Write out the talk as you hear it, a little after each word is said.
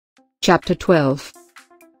Chapter 12.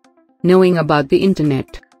 Knowing about the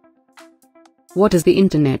Internet. What is the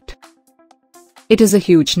Internet? It is a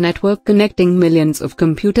huge network connecting millions of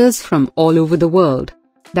computers from all over the world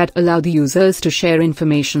that allow the users to share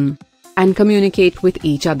information and communicate with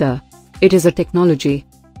each other. It is a technology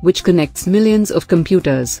which connects millions of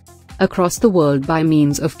computers across the world by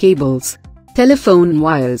means of cables, telephone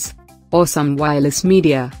wires, or some wireless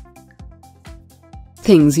media.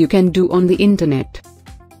 Things you can do on the Internet.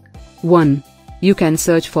 1. You can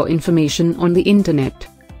search for information on the Internet.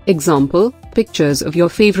 Example, pictures of your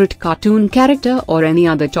favorite cartoon character or any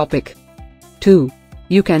other topic. 2.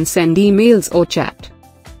 You can send emails or chat.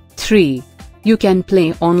 3. You can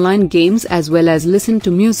play online games as well as listen to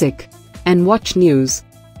music and watch news,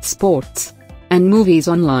 sports, and movies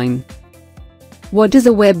online. What is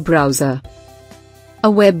a web browser? A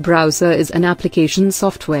web browser is an application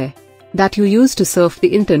software that you use to surf the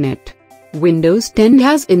Internet. Windows 10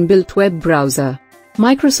 has inbuilt web browser.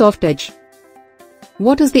 Microsoft Edge.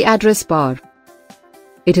 What is the address bar?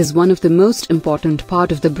 It is one of the most important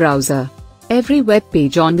part of the browser. Every web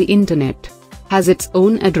page on the Internet has its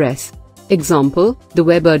own address. Example, the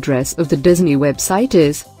web address of the Disney website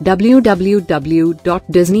is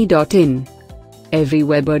www.disney.in. Every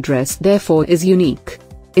web address therefore is unique,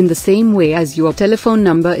 in the same way as your telephone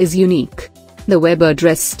number is unique. The web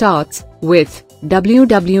address starts with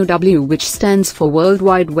www, which stands for World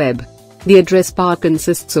Wide Web. The address bar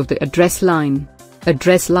consists of the address line.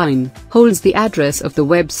 Address line holds the address of the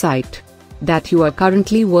website that you are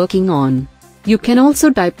currently working on. You can also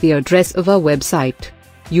type the address of a website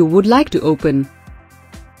you would like to open.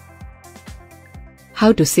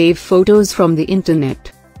 How to save photos from the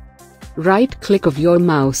Internet. Right-click of your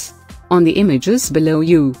mouse on the images below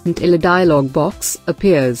you until a dialog box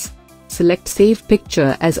appears. Select Save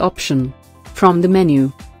Picture as option. From the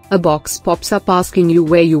menu, a box pops up asking you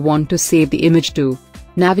where you want to save the image to.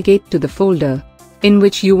 Navigate to the folder in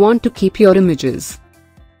which you want to keep your images.